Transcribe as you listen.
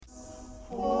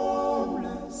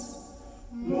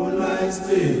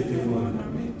sleeping on a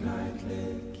midnight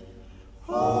lake.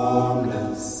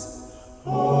 Homeless,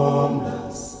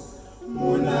 homeless,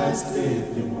 moonlight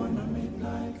sleeping on a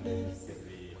midnight lake.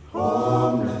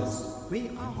 Homeless, we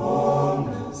are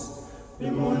homeless, we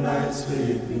moonlight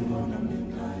sleeping on a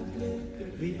midnight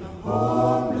lake. We are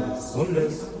homeless,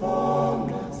 homeless,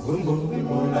 homeless, boom boom, we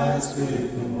moonlight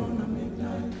sleeping on a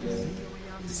midnight lake.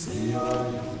 See you,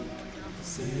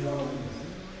 see you.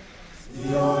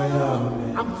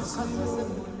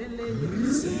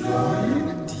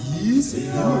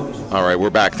 All right, we're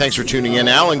back. Thanks for tuning in.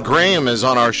 Alan Graham is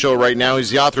on our show right now. He's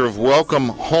the author of Welcome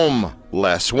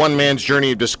Homeless, One Man's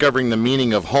Journey of Discovering the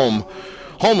Meaning of Home.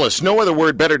 Homeless, no other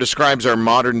word better describes our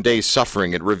modern-day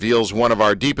suffering. It reveals one of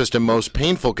our deepest and most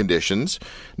painful conditions,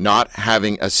 not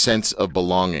having a sense of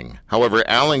belonging. However,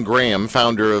 Alan Graham,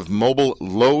 founder of mobile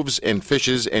Loaves and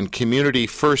Fishes and Community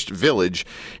First Village,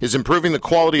 is improving the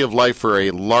quality of life for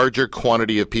a larger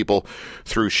quantity of people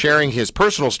through sharing his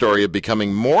personal story of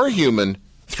becoming more human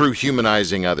through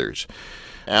humanizing others.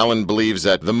 Alan believes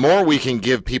that the more we can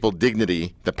give people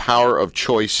dignity, the power of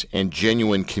choice, and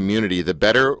genuine community, the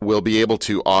better we'll be able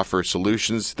to offer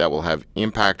solutions that will have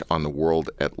impact on the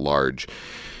world at large.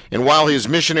 And while his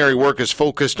missionary work is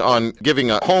focused on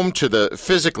giving a home to the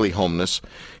physically homeless,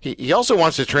 he also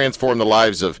wants to transform the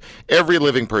lives of every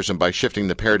living person by shifting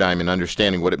the paradigm and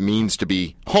understanding what it means to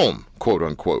be home, quote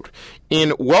unquote.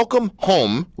 In Welcome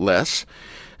Homeless,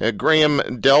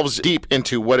 Graham delves deep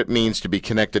into what it means to be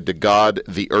connected to God,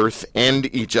 the earth,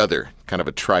 and each other. Kind of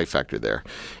a trifecta there.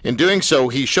 In doing so,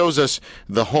 he shows us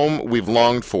the home we've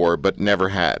longed for but never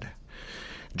had.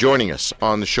 Joining us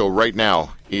on the show right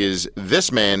now is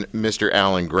this man, Mr.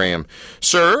 Alan Graham.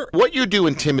 Sir, what you do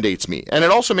intimidates me, and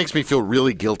it also makes me feel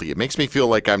really guilty. It makes me feel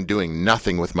like I'm doing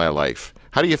nothing with my life.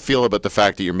 How do you feel about the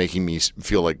fact that you're making me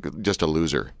feel like just a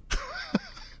loser?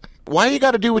 Why you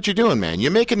got to do what you're doing, man?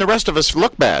 You're making the rest of us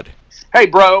look bad. Hey,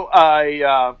 bro,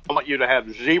 I want you to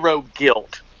have zero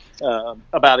guilt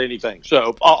about anything.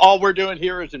 So all we're doing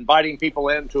here is inviting people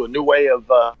into a new way of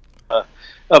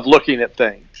looking at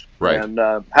things. Right.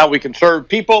 And how we can serve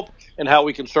people and how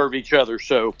we can serve each other.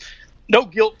 So no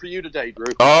guilt for you today,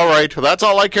 Drew. All right. Well, that's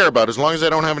all I care about, as long as I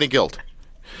don't have any guilt.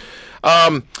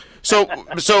 So,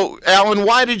 Alan,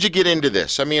 why did you get into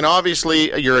this? I mean,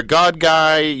 obviously, you're a God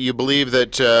guy. You believe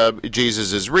that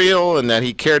Jesus is real and that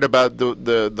he cared about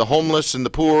the homeless and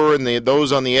the poor and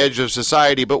those on the edge of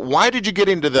society. But why did you get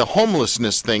into the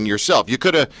homelessness thing yourself? You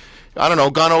could have, I don't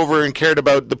know, gone over and cared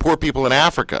about the poor people in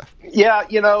Africa. Yeah,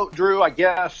 Drew, I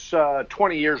guess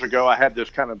 20 years ago, I had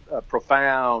this kind of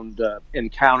profound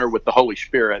encounter with the Holy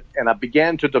Spirit, and I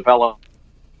began to develop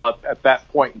at that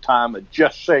point in time a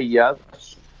just say yes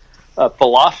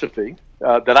philosophy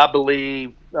that I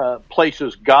believe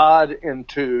places God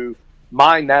into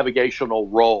my navigational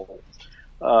role.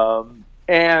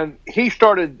 And he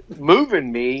started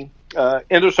moving me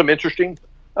into some interesting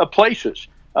places.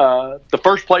 The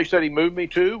first place that he moved me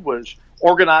to was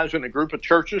organizing a group of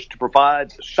churches to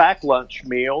provide sack lunch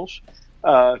meals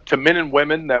to men and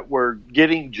women that were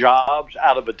getting jobs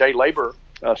out of a day labor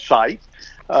site.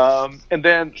 And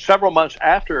then several months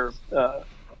after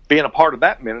being a part of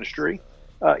that ministry,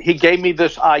 he gave me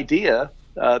this idea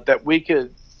that we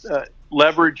could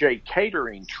leverage a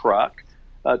catering truck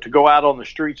to go out on the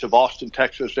streets of Austin,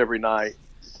 Texas every night,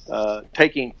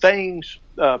 taking things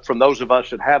from those of us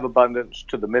that have abundance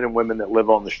to the men and women that live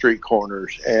on the street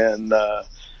corners. And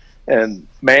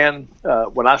man,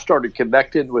 when I started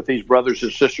connecting with these brothers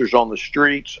and sisters on the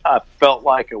streets, I felt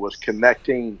like I was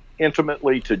connecting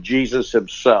intimately to Jesus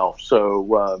himself.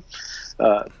 So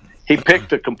he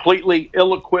picked a completely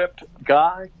ill-equipped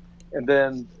guy and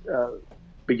then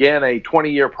began a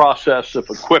 20-year process of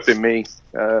equipping me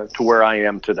to where I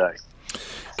am today.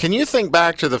 Can you think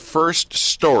back to the first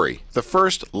story, the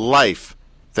first life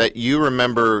that you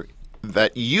remember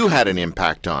that you had an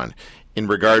impact on in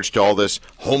regards to all this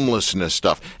homelessness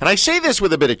stuff? And I say this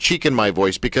with a bit of cheek in my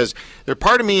voice because there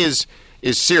part of me is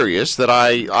serious that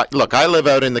I live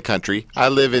out in the country. I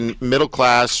live in middle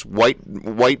class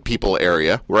white people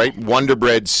area, right? Wonder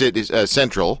Bread City,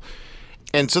 Central.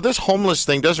 And so this homeless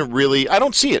thing doesn't really, I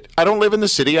don't see it. I don't live in the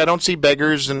city. I don't see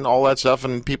beggars and all that stuff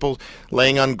and people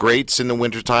laying on grates in the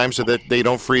wintertime so that they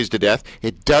don't freeze to death.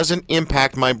 It doesn't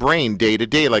impact my brain day to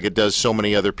day like it does so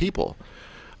many other people.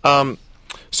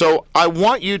 So I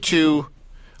want you to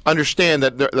understand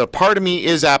that the part of me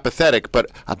is apathetic, but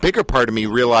a bigger part of me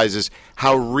realizes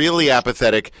how really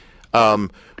apathetic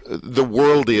the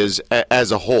world is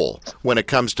as a whole when it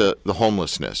comes to the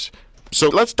homelessness. So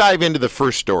let's dive into the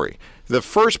first story. The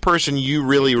first person you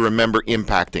really remember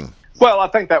impacting. Well, I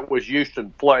think that was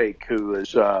Houston Flake, who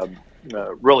is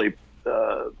really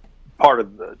part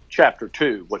of the chapter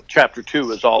 2, what chapter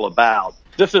 2 is all about.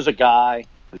 This is a guy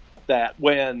that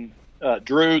when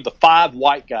Drew, the 5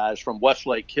 white guys from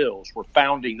Westlake Hills were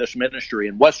founding this ministry,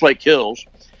 and Westlake Hills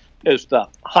is the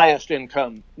highest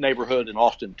income neighborhood in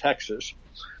Austin, Texas.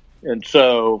 And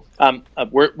so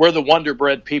we're the Wonder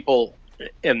Bread people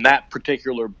in that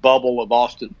particular bubble of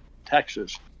Austin,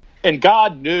 Texas. And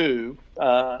God knew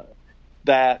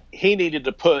that he needed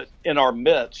to put in our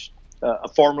midst a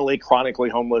formerly chronically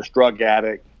homeless drug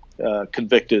addict,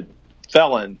 convicted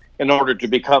felon, in order to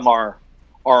become our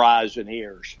eyes and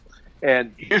ears.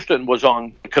 And Houston was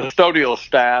on the custodial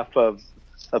staff of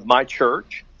my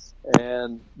church.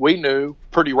 And we knew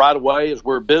pretty right away, as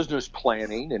we're business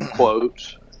planning, in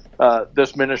quotes,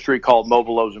 this ministry called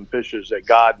Mobile Loaves and Fishes, that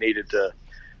God needed to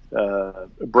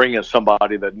bring us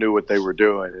somebody that knew what they were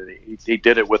doing. And he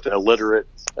did it with an illiterate,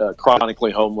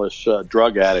 chronically homeless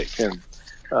drug addict.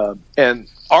 And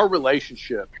our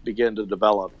relationship began to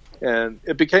develop. And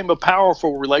it became a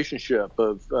powerful relationship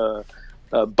of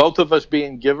both of us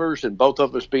being givers and both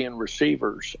of us being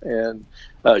receivers. And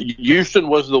Houston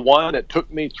was the one that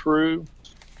took me through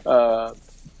the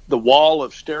wall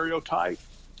of stereotype,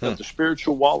 the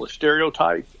spiritual wall of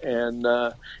stereotype, and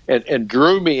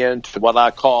drew me into what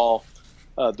I call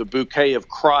the bouquet of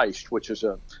Christ, which is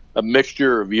a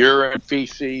mixture of urine,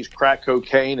 feces, crack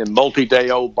cocaine, and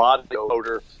multi-day-old body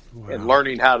odor, and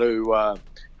learning how to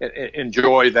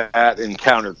enjoy that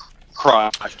encounter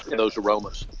Christ in those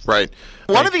aromas. Right.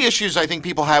 One of the issues I think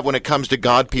people have when it comes to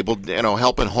God people,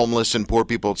 helping homeless and poor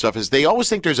people and stuff, is they always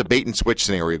think there's a bait and switch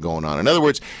scenario going on. In other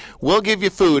words, we'll give you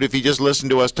food if you just listen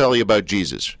to us tell you about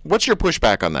Jesus. What's your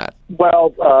pushback on that?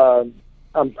 Well,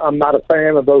 I'm not a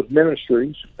fan of those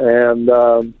ministries, and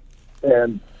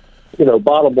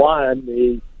bottom line,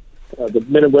 the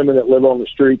men and women that live on the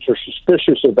streets are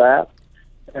suspicious of that,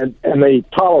 and they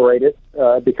tolerate it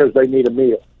because they need a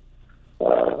meal.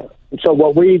 And so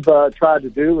what we've tried to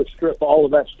do is strip all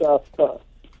of that stuff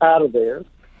out of there.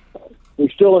 We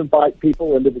still invite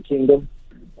people into the kingdom,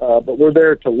 but we're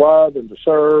there to love and to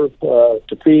serve,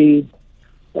 to feed,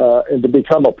 and to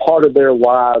become a part of their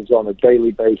lives on a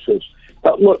daily basis.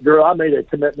 Look, girl, I made a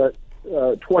commitment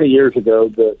 20 years ago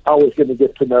that I was going to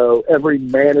get to know every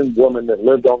man and woman that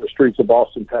lived on the streets of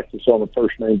Austin, Texas on a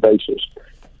first-name basis.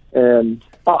 And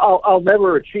I'll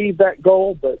never achieve that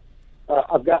goal, but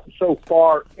I've gotten so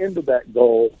far into that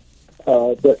goal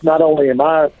that not only am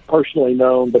I personally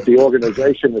known, but the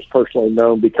organization is personally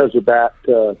known because of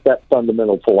that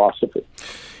fundamental philosophy.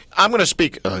 I'm going to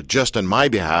speak just on my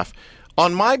behalf.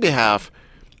 On my behalf,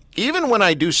 even when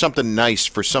I do something nice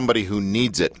for somebody who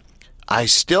needs it, I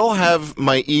still have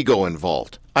my ego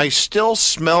involved. I still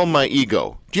smell my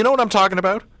ego. Do you know what I'm talking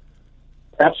about?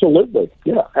 Absolutely.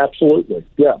 Yeah, absolutely.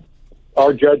 Yeah.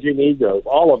 Our judging ego.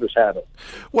 All of us have it.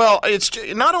 Well, it's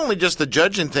not only just the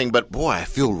judging thing, but boy, I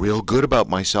feel real good about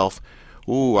myself.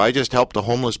 Ooh, I just helped a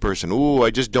homeless person. Ooh,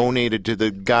 I just donated to the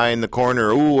guy in the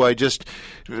corner. Ooh, I just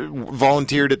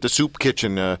volunteered at the soup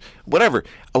kitchen. Whatever.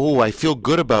 Oh, I feel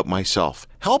good about myself.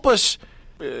 Help us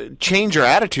change our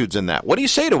attitudes in that. What do you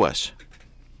say to us?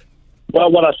 Well,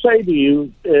 what I say to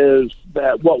you is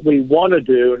that what we want to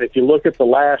do, and if you look at the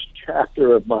last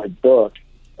chapter of my book,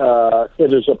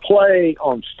 it is a play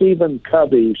on Stephen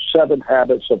Covey's 7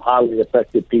 Habits of Highly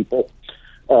Effective People,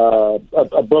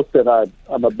 a book that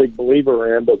I'm a big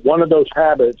believer in. But one of those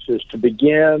habits is to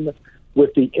begin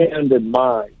with the end in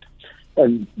mind.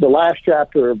 And the last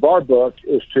chapter of our book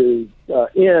is to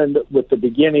end with the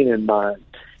beginning in mind.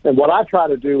 And what I try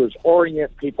to do is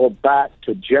orient people back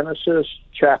to Genesis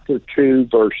chapter 2,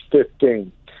 verse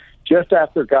 15. Just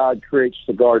after God creates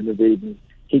the Garden of Eden,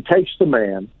 he takes the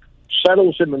man,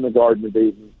 settles him in the Garden of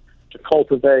Eden to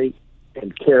cultivate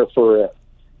and care for it.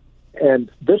 And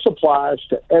this applies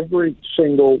to every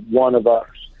single one of us.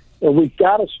 And we've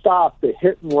got to stop the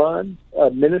hit and run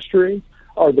ministry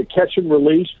or the catch and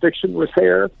release, fix and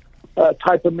repair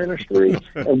type of ministry.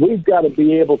 And we've got to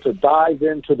be able to dive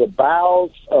into the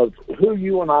bowels of who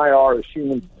you and I are as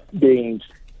human beings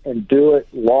and do it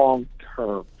long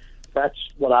term. That's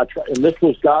what I try. And this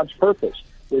was God's purpose.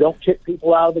 We don't kick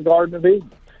people out of the Garden of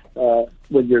Eden.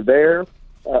 When you're there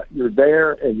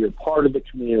and you're part of the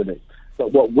community.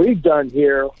 But what we've done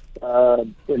here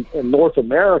in North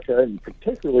America, and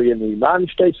particularly in the United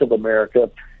States of America,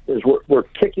 is we're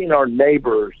kicking our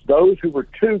neighbors, those who were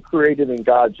too created in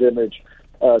God's image,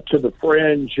 to the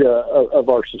fringe of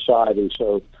our society.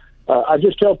 So I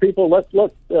just tell people,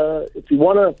 look, if you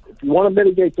want to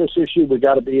mitigate this issue, we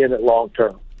got to be in it long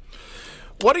term.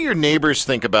 What do your neighbors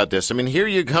think about this? I mean, here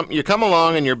you come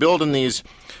along and you're building these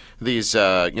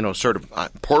sort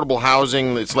of portable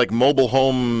housing. It's like mobile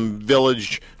home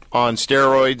village on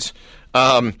steroids.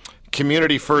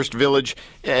 Community first village,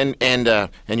 and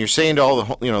you're saying to all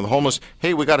the homeless,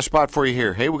 hey, we got a spot for you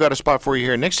here. Hey, we got a spot for you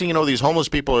here. Next thing you know, these homeless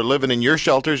people are living in your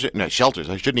shelters. No, shelters.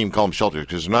 I shouldn't even call them shelters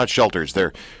because they're not shelters.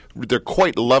 They're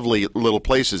quite lovely little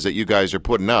places that you guys are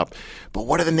putting up. But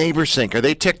what do the neighbors think? Are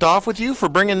they ticked off with you for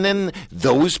bringing in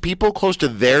those people close to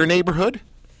their neighborhood?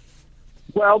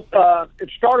 Well, it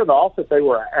started off that they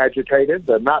were agitated.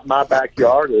 Not My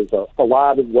Backyard is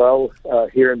alive and well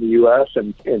here in the U.S.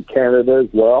 and in Canada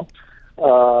as well.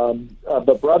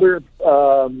 But, brother,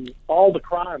 all the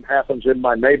crime happens in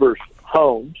my neighbors'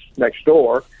 homes next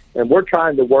door, and we're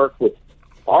trying to work with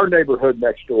our neighborhood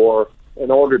next door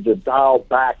in order to dial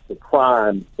back the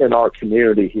crime in our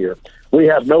community here. We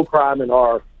have no crime in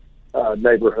our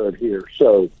neighborhood here,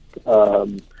 so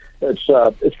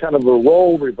it's kind of a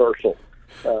role reversal.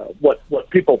 What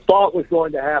people thought was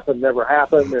going to happen never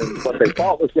happened, and what they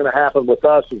thought was going to happen with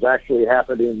us is actually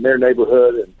happening in their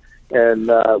neighborhood, and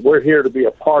we're here to be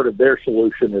a part of their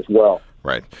solution as well.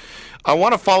 Right. I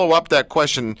want to follow up that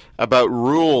question about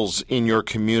rules in your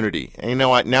community. And,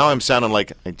 now I'm sounding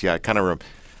like,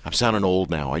 I'm sounding old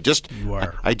now. I just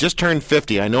turned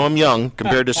 50. I know I'm young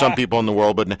compared to some people in the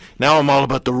world, but now I'm all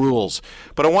about the rules.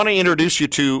 But I want to introduce you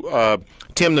to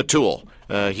Tim the Tool.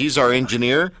 He's our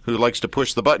engineer who likes to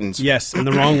push the buttons. Yes, and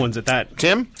the wrong ones at that.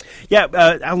 Tim? Yeah,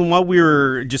 Alan, while we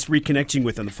were just reconnecting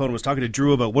with on the phone, I was talking to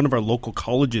Drew about one of our local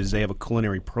colleges. They have a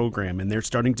culinary program, and they're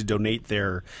starting to donate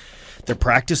their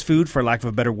practice food, for lack of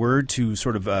a better word, to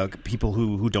sort of people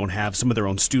who don't have some of their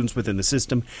own students within the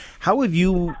system. How have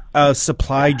you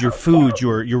supplied your food,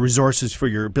 your resources for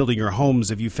your building your homes?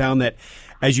 Have you found that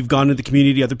as you've gone into the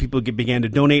community, other people began to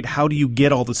donate? How do you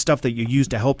get all the stuff that you use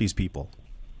to help these people?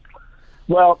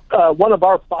 Well, one of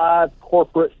our 5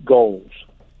 corporate goals,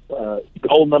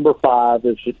 goal number 5,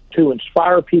 is to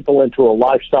inspire people into a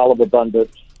lifestyle of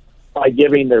abundance by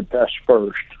giving their best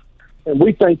first. And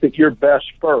we think that your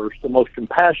best first, the most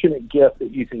compassionate gift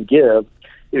that you can give,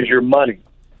 is your money.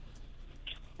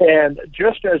 And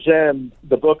just as in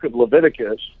the book of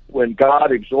Leviticus, when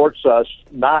God exhorts us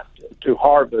not to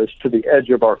harvest to the edge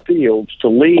of our fields, to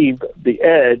leave the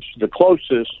edge, the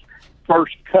closest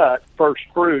first cut, first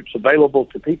fruits available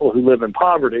to people who live in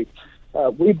poverty,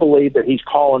 we believe that he's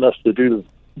calling us to do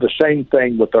the same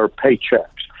thing with our paychecks.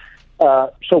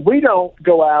 So we don't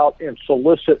go out and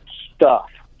solicit stuff.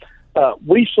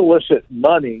 We solicit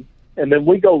money, and then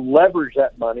we go leverage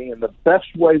that money in the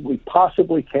best way we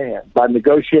possibly can by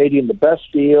negotiating the best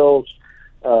deals,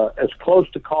 as close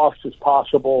to cost as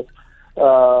possible,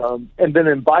 and then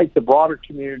invite the broader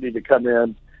community to come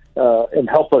in and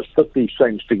help us put these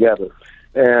things together.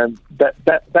 And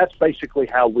that's basically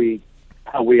how we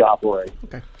operate.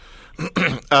 Okay.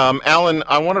 Alan,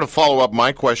 I wanted to follow up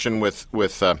my question with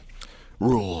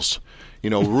rules.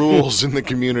 Rules in the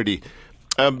community.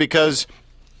 Because,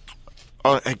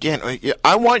 again,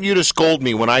 I want you to scold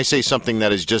me when I say something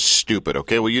that is just stupid,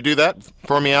 okay? Will you do that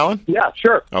for me, Alan? Yeah,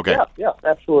 sure. Okay. Yeah,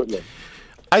 absolutely.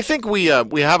 I think we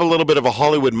have a little bit of a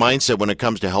Hollywood mindset when it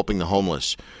comes to helping the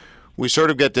homeless. We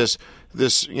sort of get this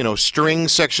string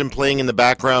section playing in the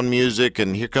background music,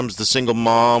 and here comes the single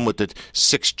mom with the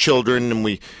 6 children, and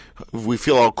we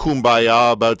feel all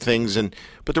kumbaya about things.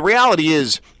 But the reality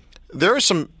is there are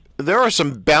some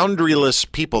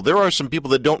boundaryless people. There are some people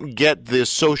that don't get the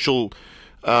social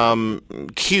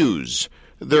cues.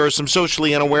 There are some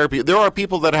socially unaware people. There are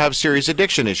people that have serious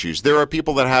addiction issues. There are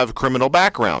people that have criminal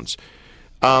backgrounds.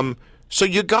 So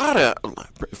you gotta,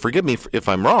 forgive me if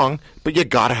I'm wrong, but you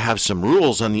gotta have some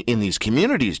rules in these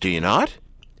communities, do you not?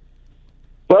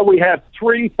 Well, we have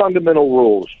 3 fundamental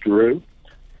rules, Drew,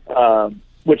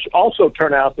 which also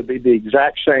turn out to be the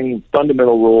exact same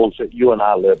fundamental rules that you and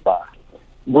I live by.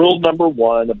 Rule number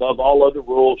 1, above all other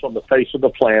rules on the face of the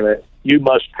planet, you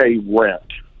must pay rent.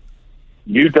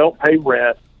 You don't pay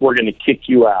rent, we're going to kick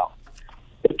you out.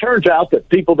 It turns out that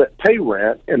people that pay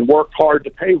rent and work hard to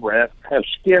pay rent have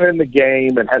skin in the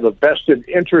game and have a vested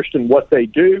interest in what they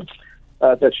do.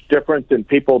 That's different than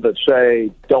people that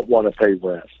say don't want to pay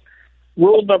rent.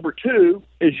 Rule number 2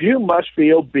 is you must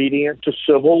be obedient to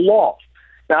civil law.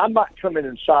 Now, I'm not coming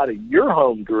inside of your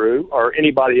home, Drew, or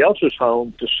anybody else's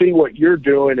home to see what you're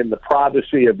doing in the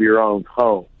privacy of your own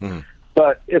home. Mm.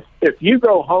 But if you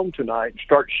go home tonight and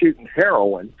start shooting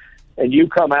heroin and you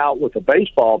come out with a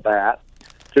baseball bat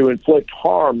to inflict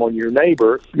harm on your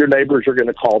neighbors are going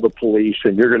to call the police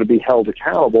and you're going to be held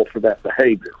accountable for that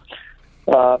behavior.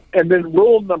 And then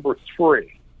rule number 3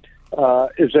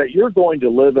 is that you're going to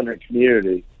live in a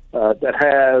community that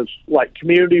has like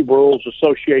community rules,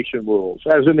 association rules.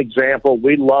 As an example,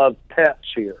 we love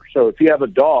pets here. So if you have a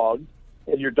dog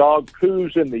and your dog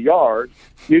poos in the yard,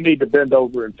 you need to bend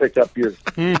over and pick up your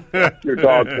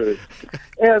dog poo.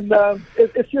 And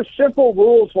it's just simple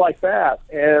rules like that,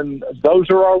 and those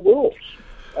are our rules.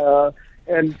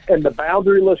 And the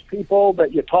boundaryless people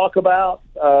that you talk about,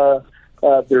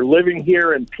 they're living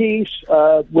here in peace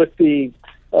with the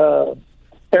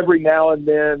every now and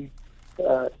then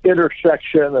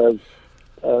intersection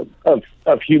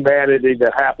of humanity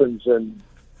that happens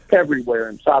everywhere,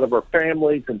 inside of our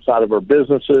families, inside of our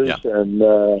businesses, and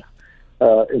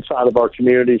inside of our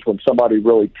communities. When somebody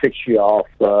really ticks you off,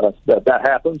 that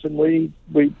happens, and we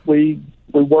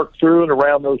work through and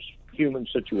around those human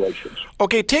situations.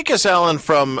 Okay, take us, Alan,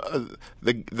 from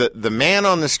the man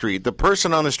on the street, the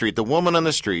person on the street, the woman on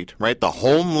the street, right? The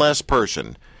homeless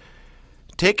person.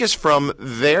 Take us from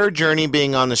their journey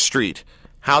being on the street,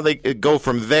 how they go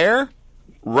from there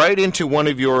right into one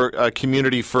of your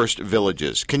community first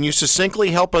villages. Can you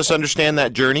succinctly help us understand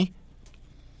that journey?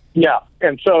 Yeah,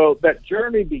 and so that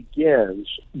journey begins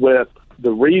with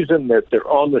the reason that they're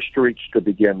on the streets to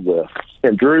begin with.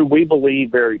 And Drew, we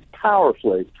believe very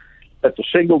powerfully that the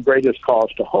single greatest cause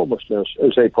to homelessness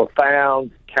is a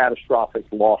profound, catastrophic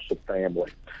loss of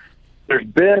family. There's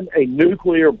been a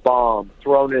nuclear bomb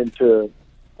thrown into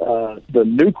the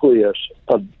nucleus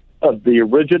of the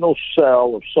original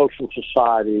cell of social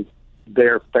society,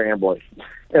 their family.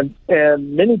 And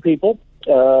many people,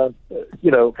 have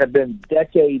been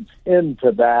decades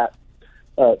into that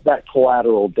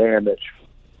collateral damage.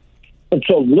 And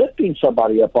so lifting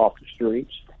somebody up off the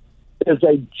streets is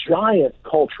a giant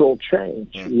cultural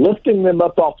change. Lifting them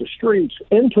up off the streets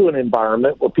into an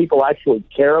environment where people actually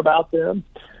care about them,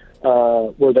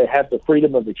 where they have the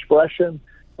freedom of expression,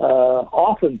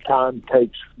 oftentimes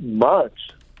takes months,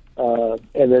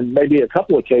 and then maybe a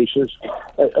couple of cases,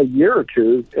 a year or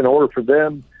two, in order for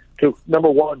them to, number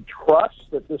one, trust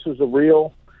that this is a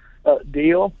real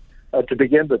deal, to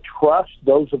begin to trust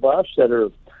those of us that are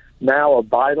now a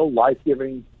vital,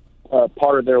 life-giving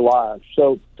part of their lives.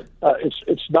 So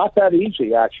it's not that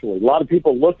easy, actually. A lot of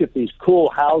people look at these cool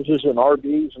houses and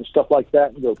RVs and stuff like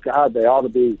that and go, God, they ought to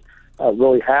be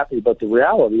really happy. But the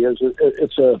reality is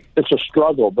it's a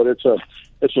struggle, but it's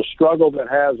a struggle that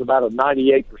has about a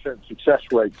 98% success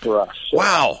rate for us. So,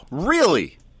 wow,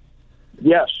 really?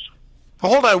 Yes.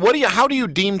 Hold on. How do you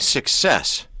deem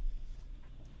success?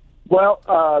 Well,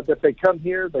 that they come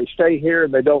here, they stay here,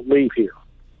 and they don't leave here.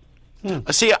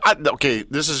 See, okay,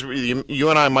 this is you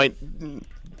and I might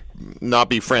not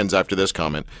be friends after this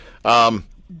comment.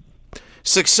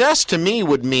 Success to me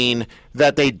would mean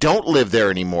that they don't live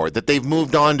there anymore, that they've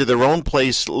moved on to their own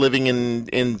place, living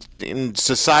in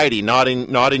society, not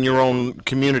in your own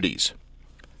communities.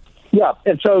 Yeah,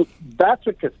 and so that's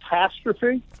a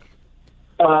catastrophe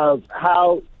of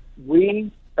how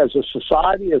we, as a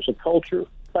society, as a culture,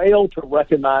 fail to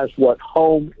recognize what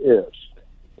home is.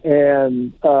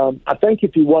 And I think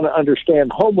if you want to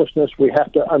understand homelessness, we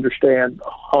have to understand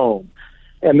home.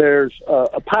 And there's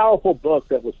a powerful book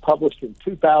that was published in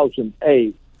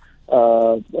 2008.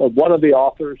 One of the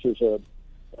authors is a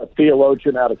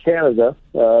theologian out of Canada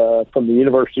from the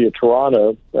University of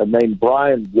Toronto named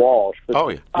Brian Walsh.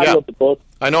 But I wrote the book.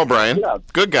 I know Brian. Yeah.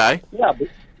 Good guy.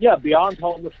 Yeah, Beyond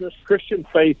Homelessness, Christian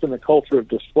Faith in a Culture of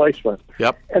Displacement.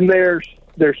 Yep. And there's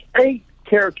 8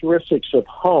 characteristics of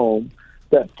home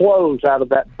that flows out of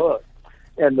that book.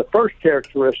 And the first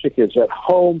characteristic is that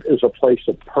home is a place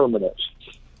of permanence.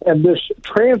 And this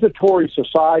transitory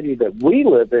society that we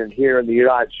live in here in the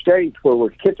United States, where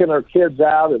we're kicking our kids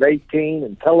out at 18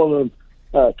 and telling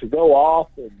them to go off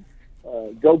and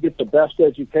go get the best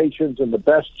educations and the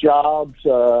best jobs,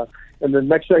 and the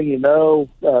next thing you know,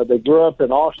 they grew up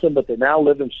in Austin, but they now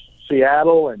live in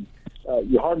Seattle, and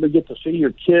you hardly get to see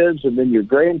your kids and then your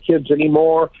grandkids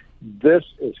anymore. This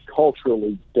is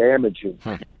culturally damaging.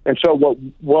 And so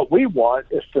what we want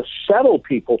is to settle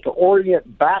people, to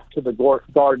orient back to the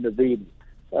Garden of Eden.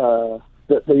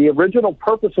 The original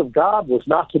purpose of God was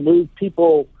not to move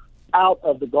people out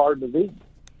of the Garden of Eden.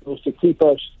 It was to keep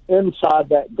us inside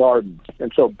that garden.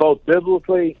 And so both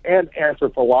biblically and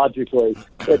anthropologically,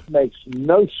 it makes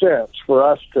no sense for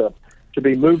us to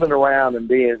be moving around and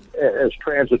being as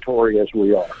transitory as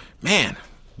we are. Man.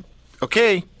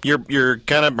 Okay, you're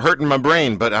kind of hurting my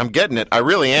brain, but I'm getting it. I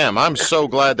really am. I'm so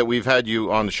glad that we've had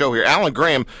you on the show here. Alan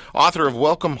Graham, author of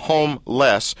Welcome Home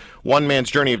Less, One Man's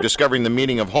Journey of Discovering the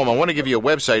Meaning of Home. I want to give you a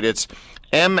website. It's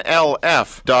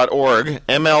mlf.org,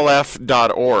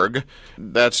 mlf.org.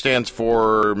 That stands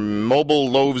for Mobile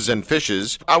Loaves and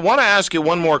Fishes. I want to ask you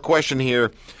one more question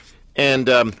here, and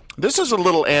this is a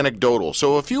little anecdotal.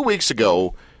 So a few weeks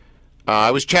ago,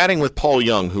 I was chatting with Paul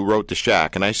Young, who wrote The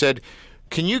Shack, and I said,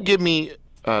 can you give me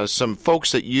some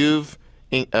folks that you've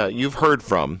heard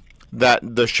from that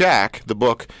The Shack, the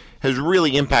book, has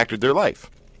really impacted their life?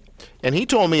 And he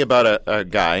told me about a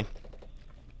guy,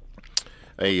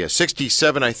 a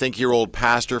 67, I think, year old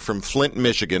pastor from Flint,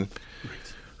 Michigan,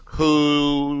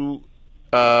 who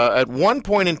at one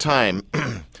point in time,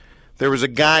 there was a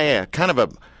guy, kind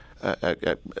of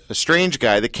a strange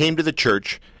guy that came to the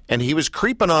church, and he was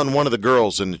creeping on one of the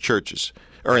girls in the church,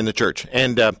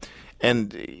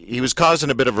 and he was causing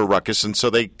a bit of a ruckus, and so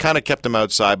they kind of kept him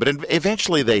outside. But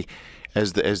eventually, they,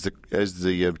 as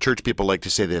the church people like to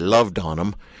say, they loved on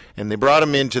him, and they brought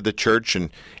him into the church, and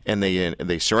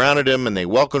they surrounded him, and they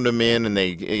welcomed him in, and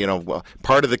they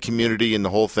part of the community and the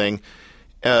whole thing.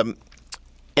 And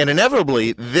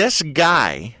inevitably, this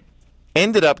guy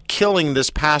ended up killing this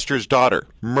pastor's daughter,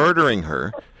 murdering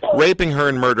her, raping her,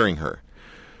 and murdering her.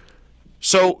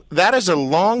 So that is a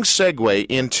long segue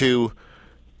into,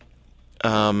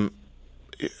 I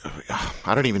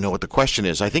don't even know what the question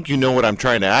is. I think you know what I'm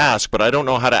trying to ask, but I don't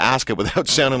know how to ask it without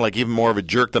sounding like even more of a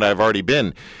jerk than I've already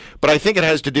been. But I think it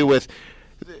has to do with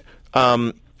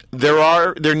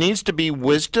there needs to be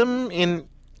wisdom in.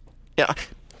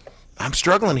 I'm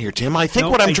struggling here, Tim. I think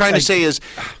what I'm trying to say is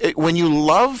when you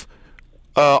love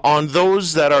on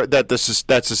those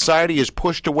that society is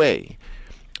pushed away.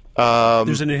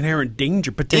 There's an inherent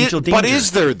potential danger. But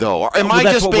is there, though? Am I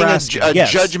just being a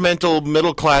judgmental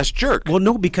middle-class jerk? Well,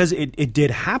 no, because it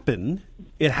did happen.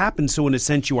 It happened, so in a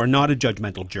sense, you are not a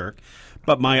judgmental jerk.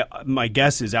 But my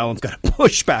guess is Alan's got to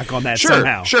push back on that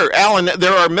somehow. Sure, Alan,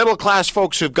 there are middle-class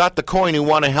folks who've got the coin who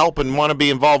want to help and want to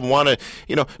be involved and want to,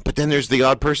 but then there's the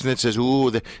odd person that says, ooh,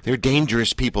 they're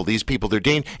dangerous people. These people, they're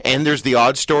dangerous. And there's the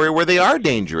odd story where they are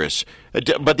dangerous.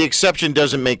 But the exception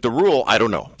doesn't make the rule. I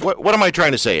don't know. What am I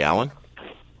trying to say, Alan?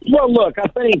 Well, look, I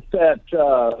think that,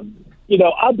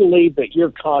 I believe that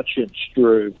your conscience,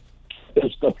 Drew,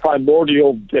 is the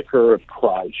primordial vicar of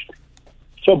Christ.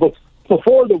 So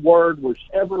before the word was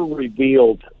ever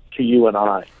revealed to you and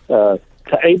I, to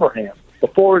Abraham,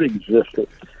 before it existed,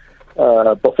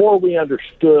 before we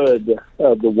understood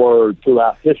the word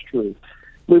throughout history,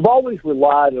 we've always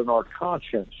relied on our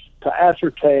conscience to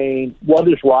ascertain what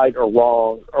is right or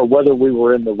wrong, or whether we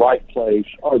were in the right place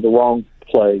or the wrong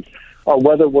place, or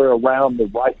whether we're around the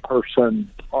right person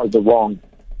or the wrong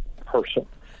person.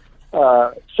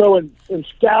 So in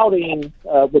scouting,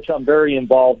 which I'm very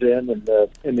involved in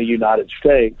the United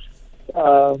States,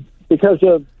 because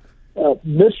of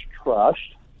mistrust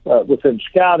within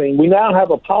scouting, we now have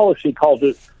a policy called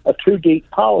a 2-deep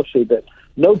policy that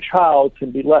no child can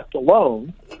be left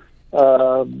alone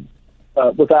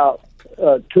without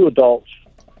 2 adults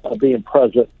being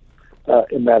present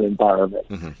in that environment.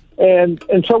 Mm-hmm.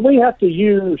 And so we have to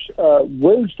use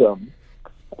wisdom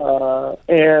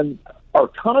and our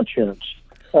conscience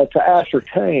to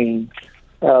ascertain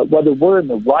whether we're in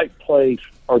the right place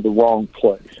or the wrong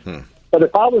place. But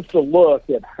if I was to look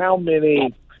at how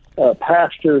many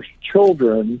pastors'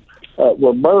 children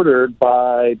were murdered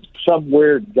by some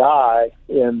weird guy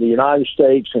in the United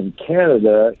States and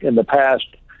Canada in the past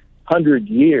 100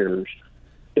 years,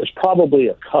 it's probably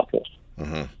a couple.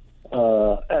 Mm-hmm.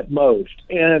 At most.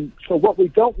 And so what we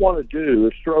don't want to do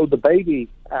is throw the baby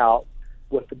out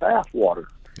with the bathwater.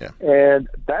 Yeah. And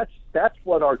that's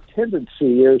what our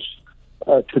tendency is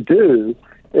to do,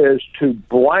 is to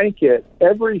blanket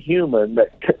every human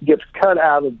that gets cut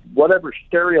out of whatever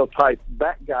stereotype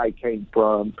that guy came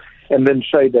from, and then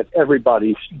say that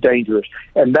everybody's dangerous.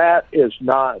 And that's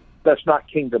not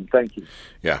kingdom thinking.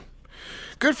 Yeah.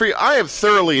 Good for you. I have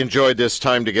thoroughly enjoyed this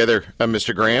time together,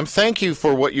 Mr. Graham. Thank you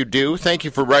for what you do. Thank you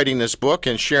for writing this book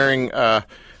and sharing a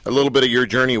little bit of your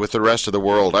journey with the rest of the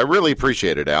world. I really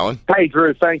appreciate it, Alan. Hey,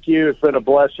 Drew, thank you. It's been a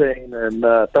blessing, and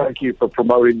thank you for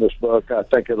promoting this book. I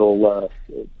think it'll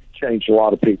change a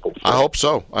lot of people.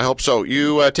 So. I hope so.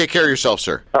 You take care of yourself,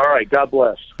 sir. All right. God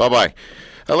bless. Bye-bye.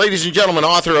 Ladies and gentlemen,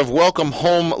 author of Welcome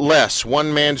Home Less,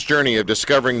 One Man's Journey of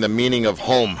Discovering the Meaning of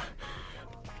Home.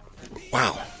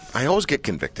 Wow. I always get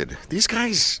convicted. These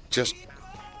guys just...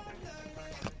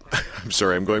 I'm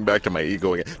sorry, I'm going back to my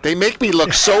ego again. They make me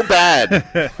look so bad.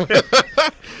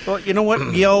 Well, you know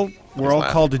what, Gil? We're all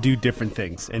called to do different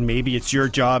things, and maybe it's your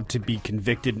job to be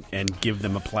convicted and give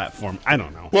them a platform. I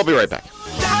don't know. We'll be right back.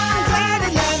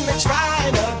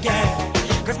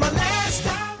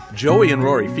 Joey and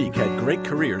Rory Feek had great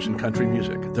careers in country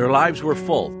music. Their lives were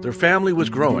full. Their family was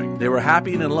growing. They were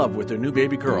happy and in love with their new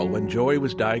baby girl when Joey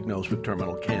was diagnosed with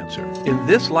terminal cancer. In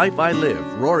This Life I Live,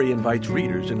 Rory invites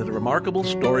readers into the remarkable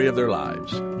story of their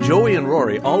lives. Joey and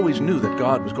Rory always knew that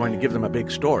God was going to give them a big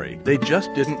story. They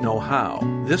just didn't know how.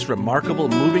 This remarkable,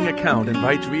 moving account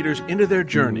invites readers into their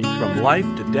journey from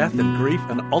life to death and grief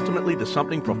and ultimately to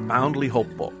something profoundly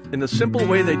hopeful. In the simple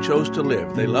way they chose to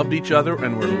live, they loved each other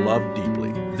and were loved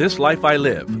deeply. This Life I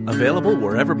Live, available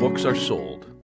wherever books are sold.